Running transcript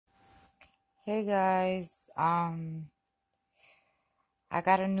Hey guys, I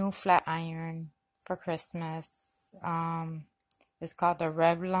got a new flat iron for Christmas. It's called the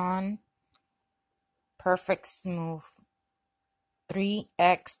Revlon Perfect Smooth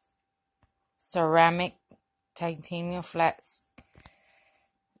 3X Ceramic Titanium Flats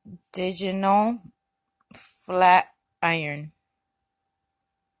Digital Flat Iron.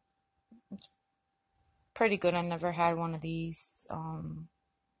 Pretty good. I never had one of these.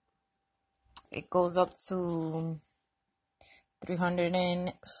 It goes up to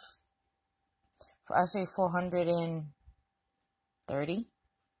 430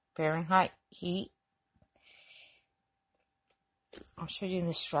 Fahrenheit heat. I'll show you the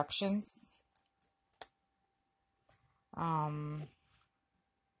instructions.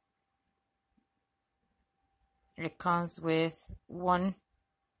 It comes with 1-inch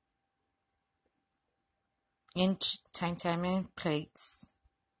titanium plates,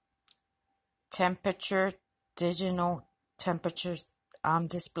 temperature digital temperatures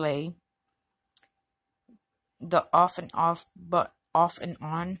display, the off and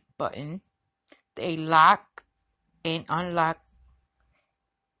on button, a lock and unlock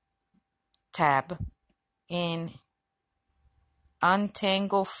tab, and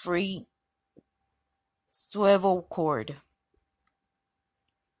untangle free swivel cord.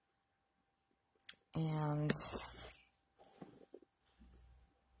 And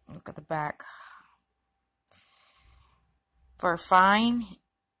look at the back. For fine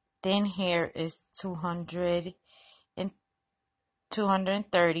thin hair is 200 and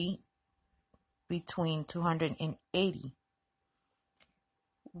 230, between 280.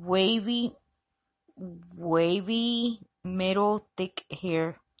 Wavy middle thick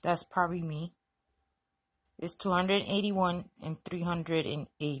hair, that's probably me, is 281 and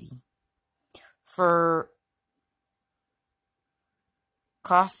 380. For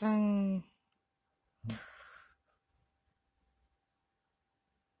cotton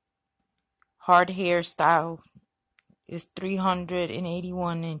hard hairstyle is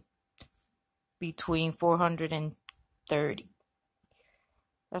 381 and between 430.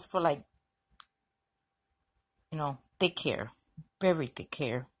 That's for, like, thick hair, very thick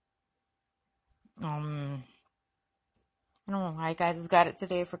hair. I don't know, I just got it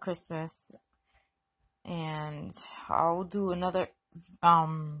today for Christmas, and I'll do another.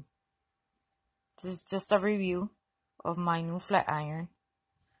 This is just a review of my new flat iron.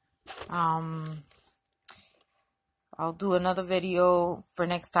 I'll do another video for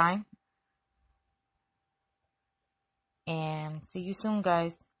next time, and see you soon,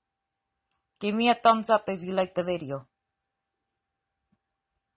 guys. Give me a thumbs up if you like the video.